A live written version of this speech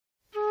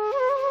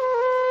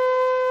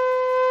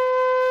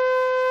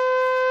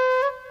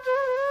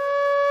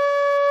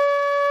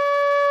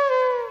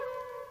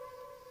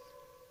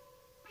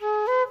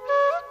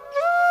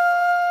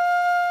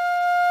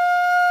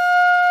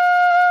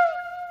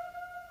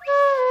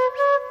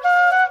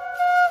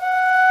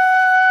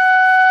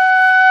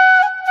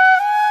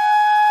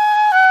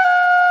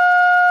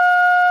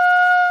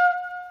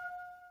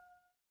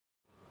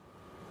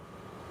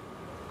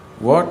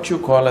what you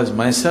call as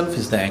myself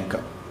is the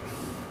anchor.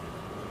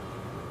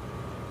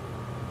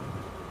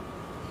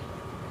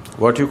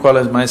 What you call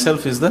as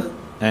myself is the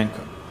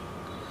anchor.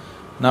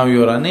 Now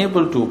you are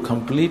unable to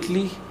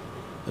completely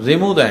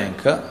remove the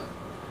anchor,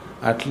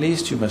 at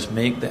least you must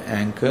make the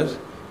anchor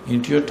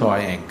into your toy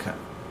anchor,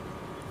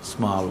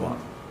 small one.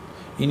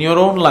 In your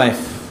own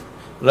life,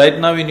 right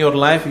now in your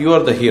life, you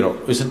are the hero,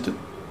 isn't it?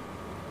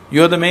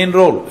 You are the main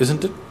role,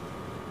 isn't it?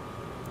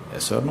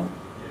 Yes or no?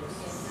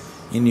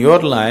 In your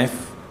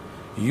life,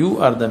 you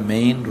are the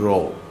main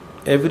role,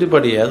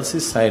 everybody else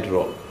is side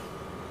role.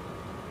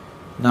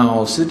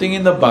 Now, sitting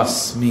in the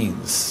bus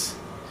means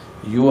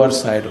you are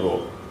side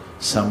role,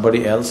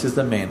 somebody else is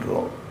the main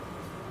role.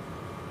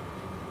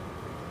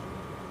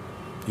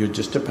 You're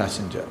just a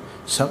passenger.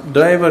 Some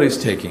driver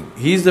is taking,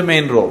 he is the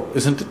main role,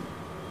 isn't it?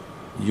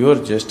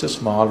 You're just a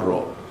small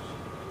role.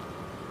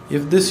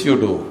 If this you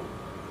do,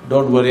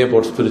 don't worry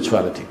about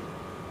spirituality.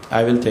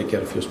 I will take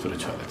care of your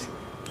spirituality.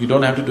 You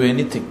don't have to do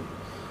anything.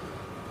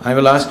 I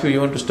will ask you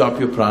even to stop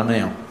your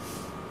pranayam.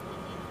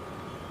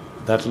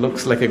 That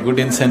looks like a good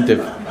incentive.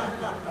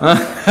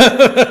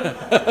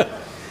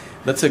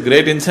 That's a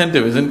great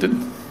incentive, isn't it?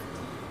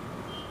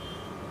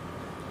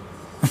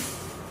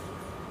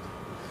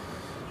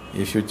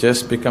 If you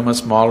just become a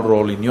small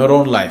role in your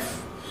own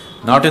life,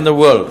 not in the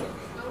world.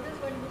 How does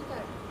one do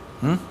that?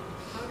 Hmm?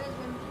 How does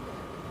one do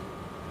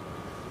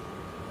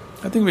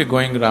that? I think we're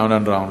going round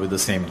and round with the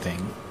same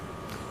thing.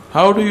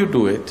 How do you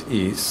do it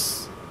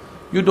is,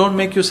 you don't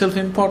make yourself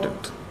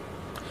important.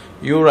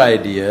 Your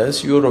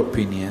ideas, your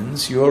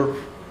opinions, your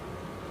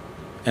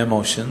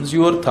emotions,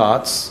 your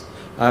thoughts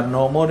are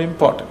no more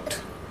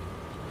important.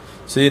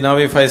 See, now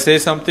if I say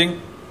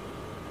something,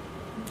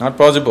 not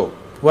possible.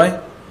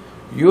 Why?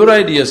 Your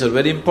ideas are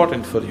very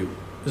important for you,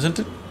 isn't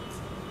it?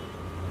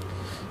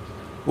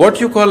 What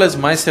you call as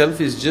myself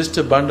is just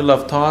a bundle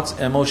of thoughts,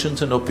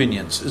 emotions and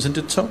opinions, isn't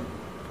it so?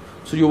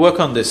 So you work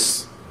on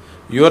this.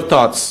 Your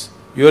thoughts,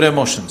 your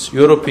emotions,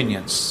 your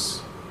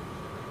opinions,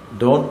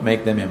 don't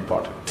make them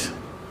important.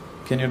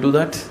 Can you do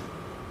that? Is it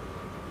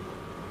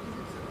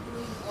something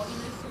in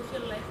ordinary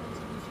social life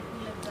also we should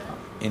be like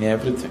that? In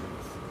everything,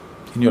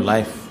 in your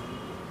life.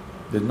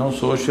 There's no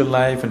social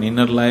life and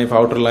inner life,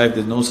 outer life,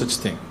 there's no such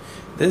thing.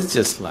 There's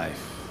just life.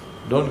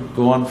 Don't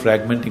go on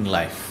fragmenting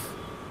life.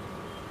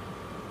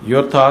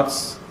 Your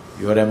thoughts,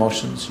 your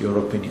emotions, your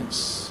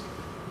opinions,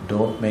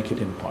 don't make it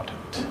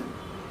important.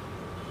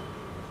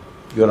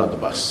 You're on the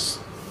bus.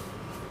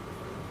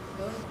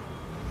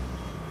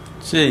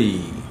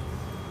 See,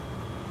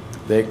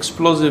 the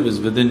explosive is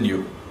within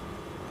you.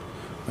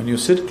 When you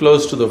sit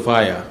close to the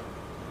fire,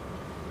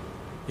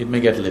 it may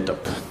get lit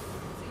up. So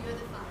you're the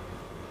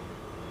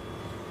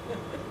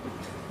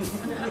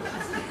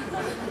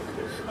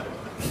fire.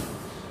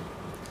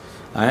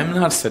 I am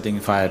not setting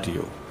fire to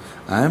you.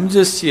 I am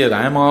just here,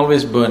 I am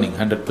always burning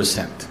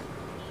 100%.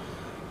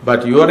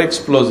 But your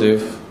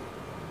explosive,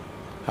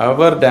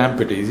 however damp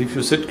it is, if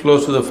you sit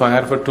close to the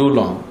fire for too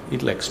long,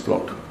 it'll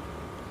explode.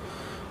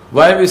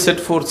 Why we set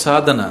forth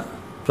sadhana,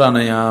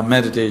 pranayama,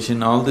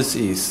 meditation, all this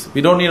is, we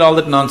don't need all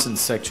that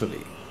nonsense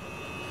actually.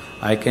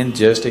 I can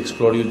just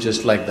explode you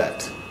just like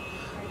that.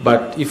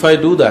 But if I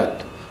do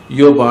that,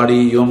 your body,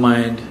 your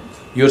mind,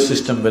 your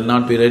system will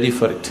not be ready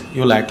for it.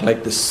 You'll act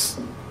like this.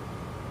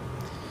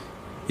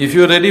 If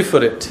you're ready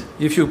for it,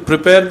 if you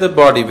prepare the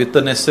body with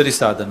the necessary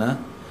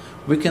sadhana,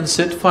 we can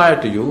set fire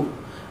to you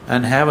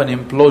and have an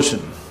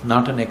implosion,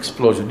 not an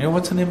explosion. You know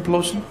what's an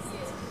implosion?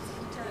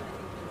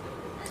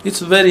 It's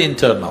very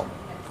internal.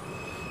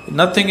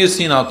 Nothing is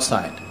seen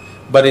outside,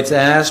 but it's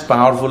as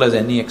powerful as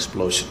any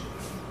explosion.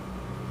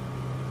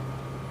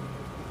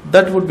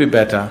 That would be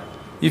better.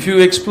 If you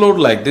explode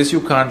like this,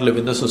 you can't live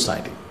in the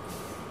society.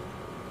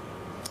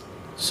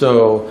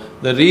 So,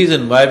 the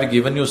reason why we've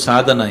given you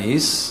sadhana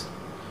is,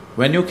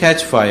 when you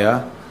catch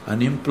fire, an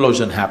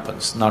implosion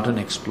happens, not an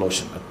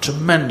explosion, a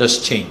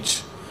tremendous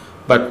change.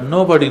 But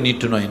nobody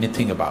need to know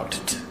anything about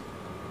it.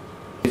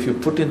 If you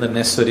put in the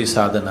necessary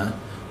sadhana,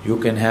 you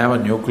can have a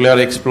nuclear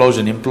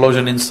explosion,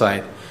 implosion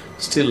inside,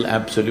 still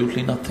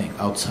absolutely nothing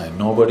outside,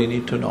 nobody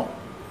need to know.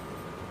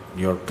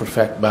 Your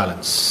perfect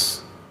balance.